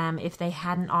show them if they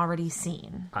hadn't already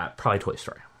seen? Probably Toy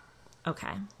Story.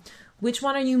 Okay. Which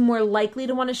one are you more likely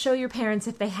to want to show your parents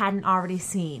if they hadn't already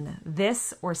seen?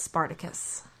 This or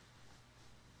Spartacus?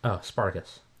 Oh,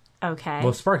 Spartacus. Okay.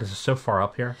 Well, Spartacus is so far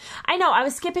up here. I know. I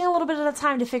was skipping a little bit at a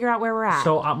time to figure out where we're at.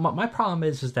 So my problem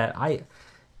is that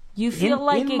you feel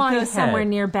like in it my goes somewhere head-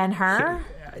 near Ben-Hur?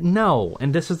 No,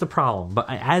 and this is the problem. But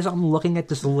as I'm looking at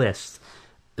this list,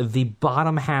 the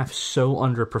bottom half so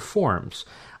underperforms.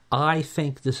 I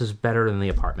think this is better than The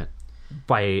Apartment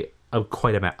by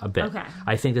quite a bit. Okay.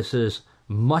 I think this is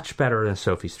much better than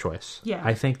Sophie's Choice. Yeah.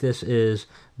 I think this is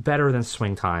better than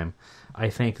Swing Time. I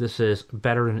think this is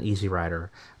better than Easy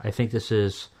Rider. I think this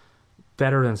is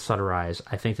better than Sunrise.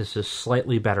 I think this is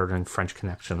slightly better than French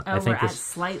Connection. I think we're this at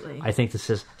slightly. I think this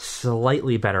is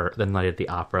slightly better than Night at the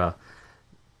Opera.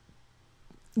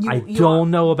 I You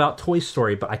don't know about Toy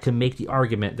Story, but I can make the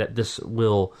argument that this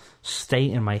will stay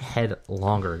in my head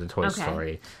longer than Toy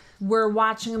Story. We're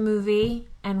watching a movie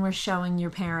and we're showing your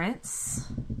parents,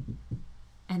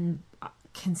 and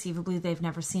conceivably they've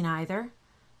never seen either.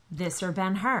 This or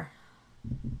Ben-Hur.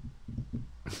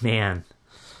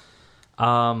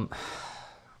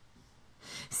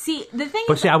 See, the thing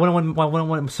But is... see, I wouldn't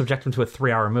want to subject him to a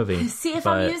 3-hour movie. See, if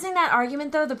but... I'm using that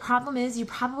argument, though, the problem is you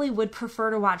probably would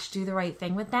prefer to watch Do the Right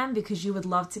Thing with them because you would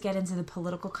love to get into the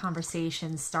political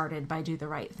conversation started by Do the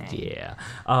Right Thing. Yeah.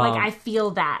 I feel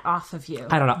that off of you.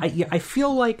 I don't know. I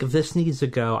feel like this needs to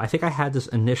go... I think I had this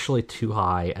initially too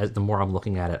high as the more I'm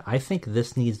looking at it. I think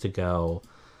this needs to go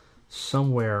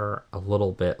somewhere a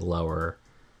little bit lower.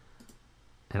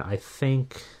 And I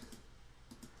think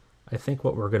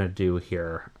what we're going to do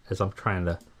here is I'm trying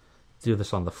to do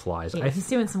this on the flies. Yeah, he's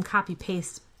doing some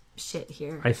copy-paste shit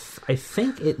here. I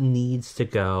think it needs to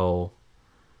go...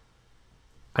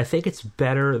 I think it's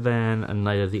better than A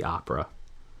Night of the Opera.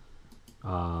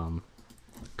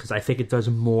 Because I think it does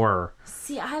more.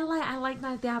 See, I like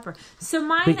Night at the Opera. So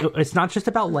it's not just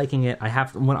about liking it.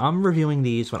 When I'm reviewing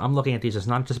these, when I'm looking at these, it's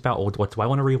not just about what do I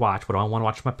want to rewatch, what do I want to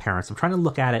watch with my parents. I'm trying to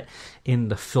look at it in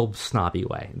the film snobby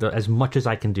way, as much as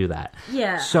I can do that.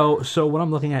 Yeah. So what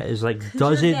I'm looking at is like,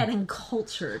 does you're it getting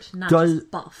cultured, not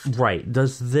just buffed? Right.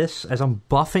 Does this, as I'm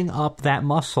buffing up that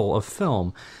muscle of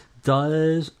film,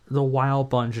 does The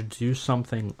Wild Bunch do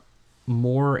something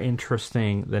more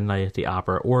interesting than Night at the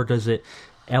Opera, or does it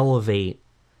elevate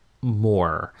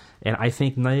more? And I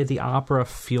think Night at the Opera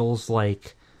feels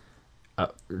like a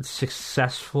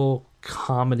successful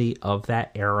comedy of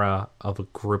that era of a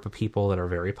group of people that are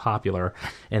very popular,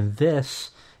 and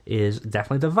this is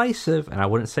definitely divisive, and I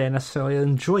wouldn't say I necessarily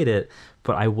enjoyed it,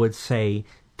 but I would say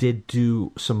did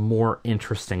do some more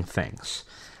interesting things.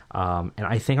 And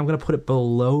I think I'm going to put it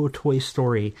below Toy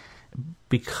Story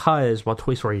because while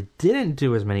Toy Story didn't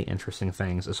do as many interesting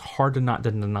things, it's hard to not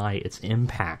deny its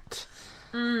impact.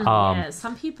 Yeah,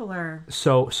 some people are...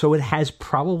 So it has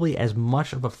probably as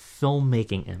much of a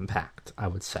filmmaking impact, I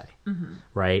would say,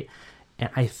 right? And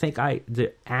I think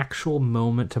the actual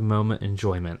moment-to-moment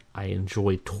enjoyment, I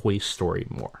enjoy Toy Story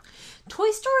more.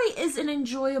 Toy Story is an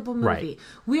enjoyable movie. Right.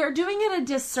 We are doing it a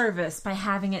disservice by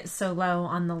having it so low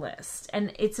on the list.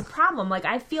 And it's a problem. Like,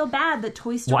 I feel bad that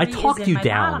Toy Story is in my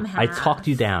bottom half. I talked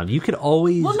you down. You could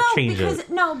always change it.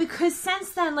 No, because since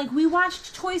then, like, we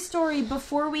watched Toy Story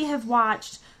before we have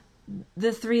watched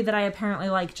the three that I apparently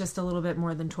like just a little bit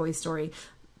more than Toy Story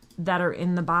that are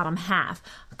in the bottom half.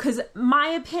 Because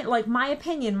my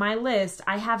opinion, my list,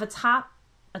 I have a top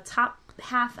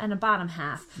half and a bottom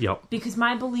half. Yep. Because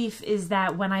my belief is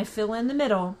that when I fill in the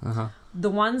middle,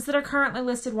 the ones that are currently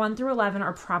listed 1 through 11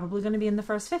 are probably going to be in the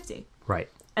first 50. Right.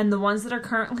 And the ones that are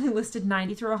currently listed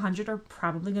 90 through 100 are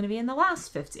probably going to be in the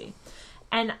last 50.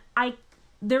 And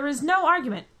there is no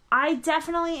argument. I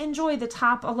definitely enjoy the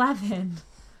top 11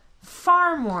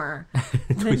 far more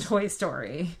than Toy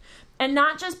Story. And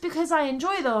not just because I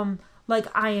enjoy them. Like,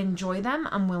 I enjoy them.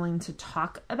 I'm willing to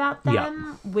talk about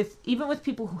them even with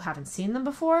people who haven't seen them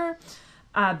before.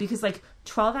 Because, like,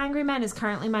 12 Angry Men is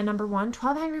currently my number one.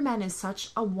 12 Angry Men is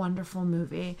such a wonderful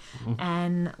movie.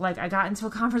 And, like, I got into a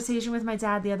conversation with my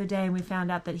dad the other day, and we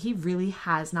found out that he really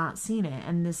has not seen it.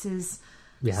 And this is...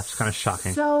 Yeah, it's kind of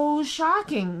shocking. So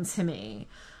shocking to me.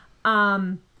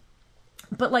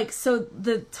 But, like, so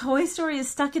the Toy Story is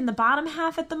stuck in the bottom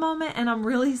half at the moment, and I'm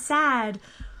really sad.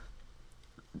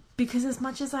 Because as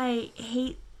much as I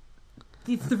hate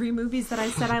the 3 movies that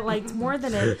I said I liked more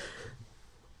than it,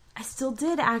 I still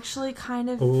did actually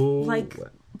kind of like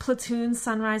Platoon,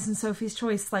 Sunrise, and Sophie's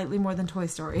Choice slightly more than Toy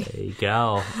Story. There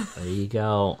you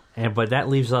go. But that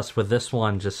leaves us with this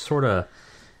one just sort of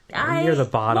near the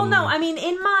bottom. Well, no, I mean,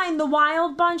 in mine, The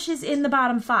Wild Bunch is in the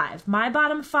bottom 5. My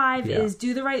bottom 5 is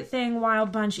Do the Right Thing, Wild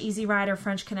Bunch, Easy Rider,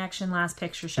 French Connection, Last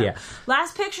Picture Show. Yeah.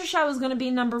 Last Picture Show is going to be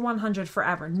number 100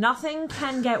 forever. Nothing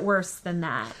can get worse than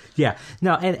that. Yeah.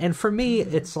 No, and for me,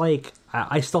 it's like,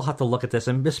 I still have to look at this,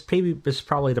 and this is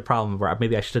probably the problem where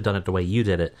maybe I should have done it the way you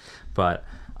did it, but,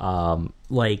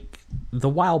 like, The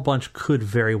Wild Bunch could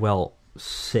very well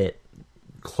sit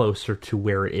closer to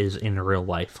where it is in real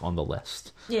life on the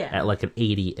list. Yeah. At like an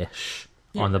 80-ish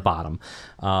on the bottom.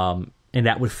 And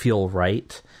that would feel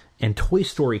right. And Toy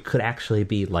Story could actually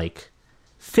be like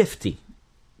 50.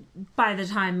 By the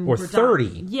time or we're 30.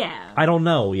 Done. Yeah. I don't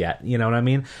know yet. You know what I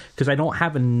mean? Because I don't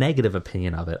have a negative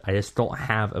opinion of it. I just don't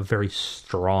have a very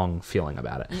strong feeling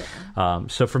about it. Yeah.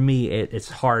 So for me, it's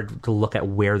hard to look at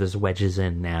where this wedges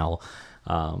in now.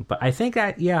 But I think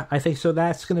I think so.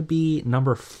 That's going to be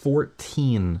number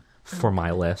 14 for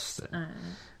my list.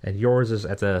 And yours is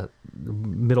at the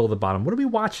middle of the bottom. What do we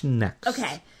watch next?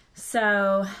 Okay.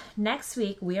 So next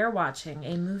week we are watching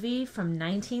a movie from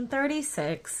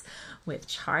 1936 with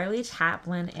Charlie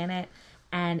Chaplin in it.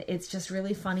 And it's just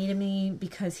really funny to me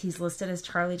because he's listed as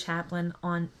Charlie Chaplin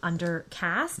under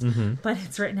cast, but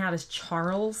it's written out as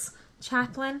Charles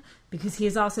Chaplin because he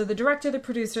is also the director, the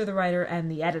producer, the writer, and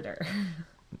the editor.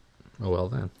 Oh, well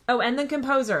then. Oh, and the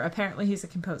composer. Apparently he's a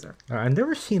composer. I've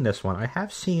never seen this one. I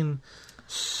have seen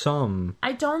some.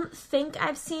 I don't think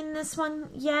I've seen this one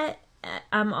yet.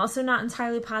 I'm also not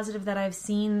entirely positive that I've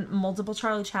seen multiple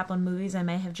Charlie Chaplin movies. I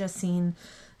may have just seen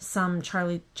some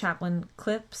Charlie Chaplin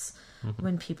clips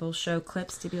when people show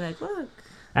clips to be like, look.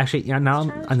 Actually, now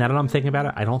that I'm thinking about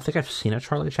it, I don't think I've seen a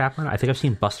Charlie Chaplin. I think I've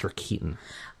seen Buster Keaton.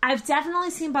 I've definitely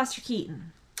seen Buster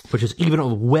Keaton. Which is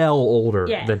even well older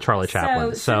than Charlie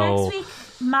Chaplin. So next week,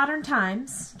 Modern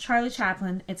Times, Charlie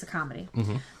Chaplin, it's a comedy.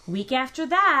 Week after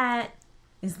that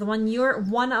is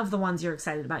one of the ones you're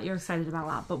excited about. You're excited about a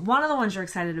lot, but one of the ones you're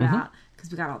excited about, because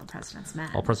we got All the President's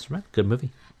Men. All President's Men, good movie.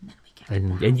 And then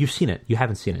we get and you've seen it. You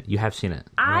haven't seen it. You have seen it.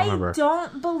 I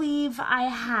don't believe I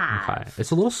have. Okay. It's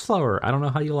a little slower. I don't know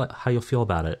how you'll feel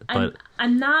about it, but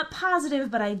I'm not positive,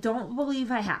 but I don't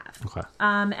believe I have. Okay.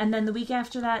 And then the week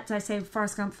after that, did I say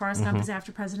Forrest Gump? Forrest Gump is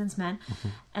after President's Men.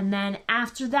 And then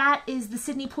after that is the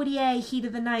Sidney Poitier Heat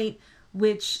of the Night,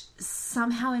 which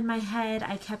somehow in my head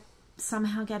I kept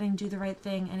somehow getting Do the Right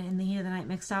Thing and In the Heat of the Night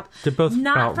mixed up. They're both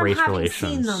not about from race having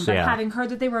relations. seen them, but having heard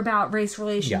that they were about race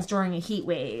relations during a heat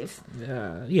wave.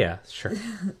 Yeah, sure.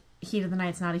 Heat of the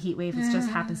Night's not a heat wave. It just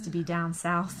happens to be down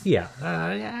south. Yeah.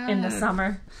 In the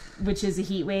summer, which is a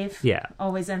heat wave. Yeah.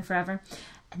 Always and forever.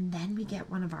 And then we get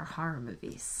one of our horror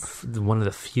movies. One of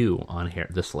the few on here,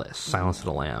 this list, Silence of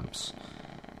the Lambs.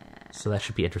 So that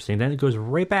should be interesting. Then it goes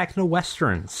right back into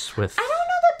Westerns with... I don't know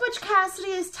that Butch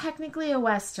Cassidy is technically a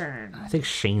Western. I think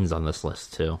Shane's on this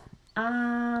list, too.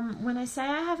 When I say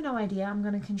I have no idea, I'm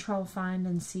going to control find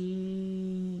and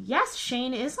see... Yes,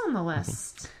 Shane is on the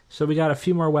list. So we got a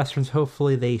few more Westerns.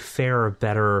 Hopefully they fare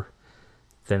better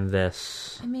than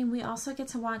this. I mean, we also get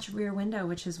to watch Rear Window,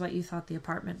 which is what you thought The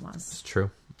Apartment was. It's true.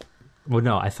 Well,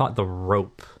 no, I thought The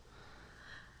Rope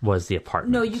was The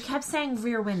Apartment. No, you kept saying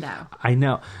Rear Window. I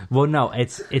know. Well, no,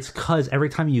 it's because every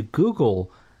time you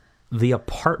Google The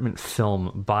Apartment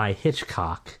film by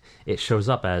Hitchcock, it shows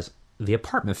up as The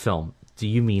Apartment film. Do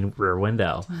you mean Rear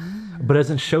Window? But it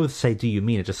doesn't say do you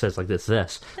mean, it just says like this.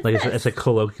 Like it's a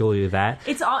colloquially that.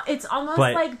 It's almost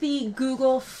like the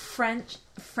Google French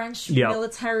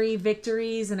military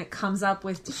victories, and it comes up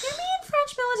with, do you mean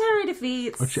French military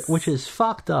defeats? Which is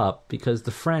fucked up, because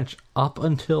the French, up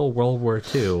until World War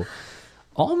II,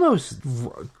 almost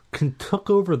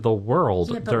took over the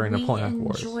world during the Napoleonic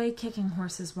Wars. We enjoy kicking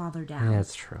horses while they're down. Yeah,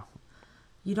 that's true.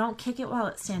 You don't kick it while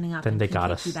it's standing up. Then and they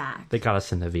got us. You back. They got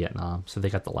us into Vietnam, so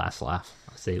they got the last laugh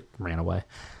as they ran away.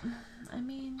 I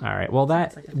mean, all right. Well,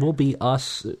 that will be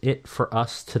it for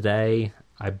us today.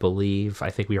 I believe.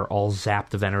 I think we are all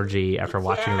zapped of energy after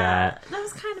watching that. That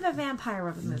was kind of a vampire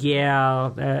of a movie. Yeah,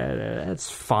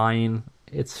 it's fine.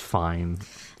 It's fine.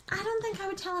 I don't think I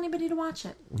would tell anybody to watch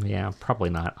it. Yeah, probably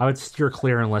not. I would steer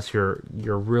clear unless you're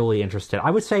really interested.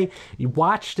 I would say you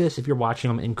watch this if you're watching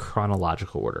them in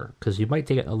chronological order, because you might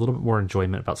get a little bit more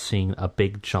enjoyment about seeing a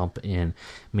big jump in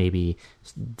maybe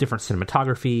different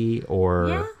cinematography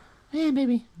or... Yeah,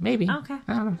 maybe. Okay.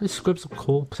 I don't know. These squibs look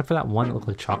cool, except for that one that looked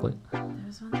like chocolate.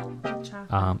 There's one that looked like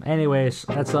chocolate. Anyways,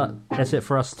 that's it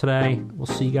for us today. We'll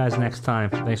see you guys next time.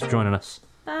 Thanks for joining us.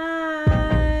 Bye.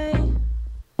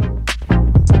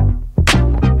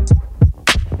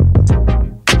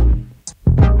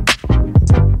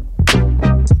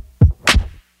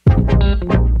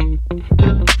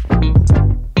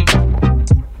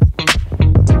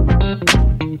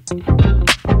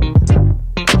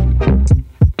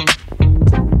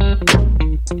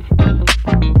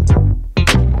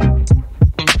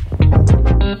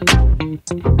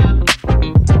 Thank you.